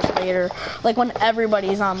 2 hours later, like when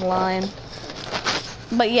everybody's online.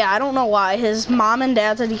 But yeah, I don't know why. His mom and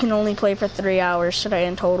dad said he can only play for 3 hours today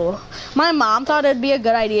in total. My mom thought it'd be a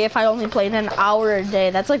good idea if I only played an hour a day.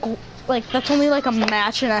 That's like that's only like a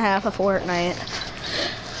match and a half of Fortnite.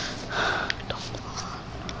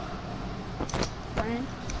 Brian?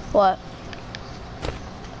 What?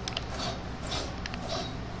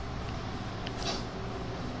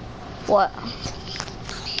 What?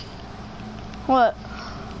 What?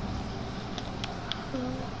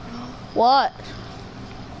 What?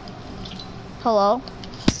 Hello?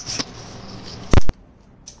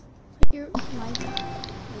 Your mic.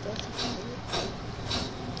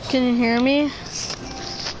 Can you hear me?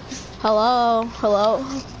 Hello? Hello?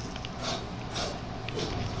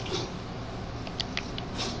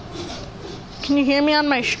 Can you hear me on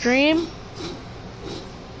my stream?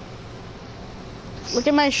 Look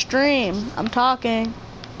at my stream. I'm talking.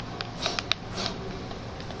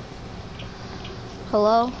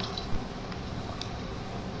 Hello?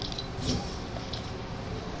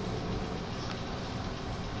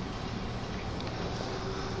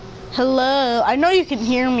 Hello? I know you can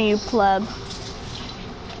hear me, you pleb.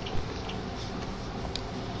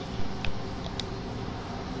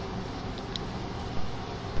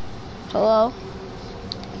 Hello?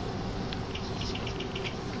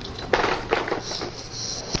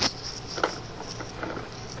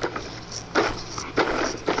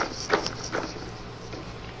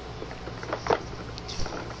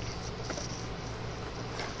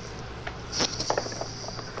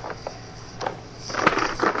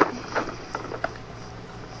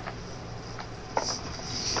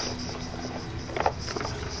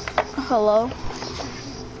 Hello?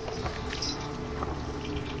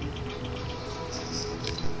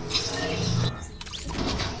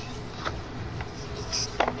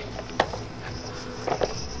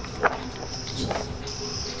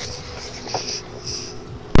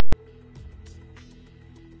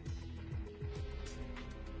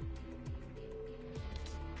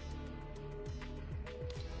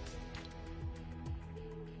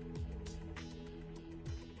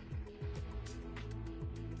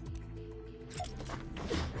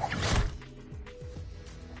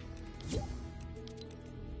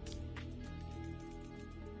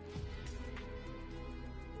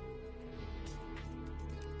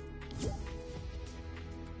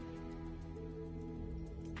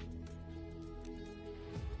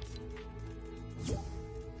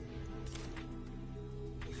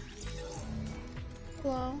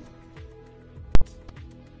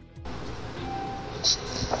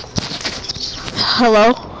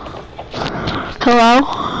 Hello? Hello?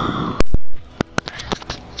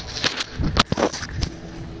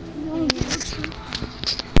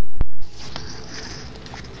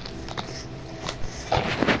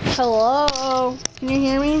 Hello? Can you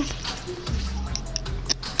hear me?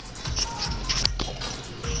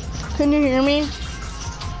 Can you hear me?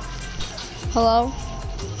 Hello?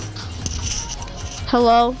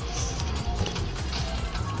 Hello?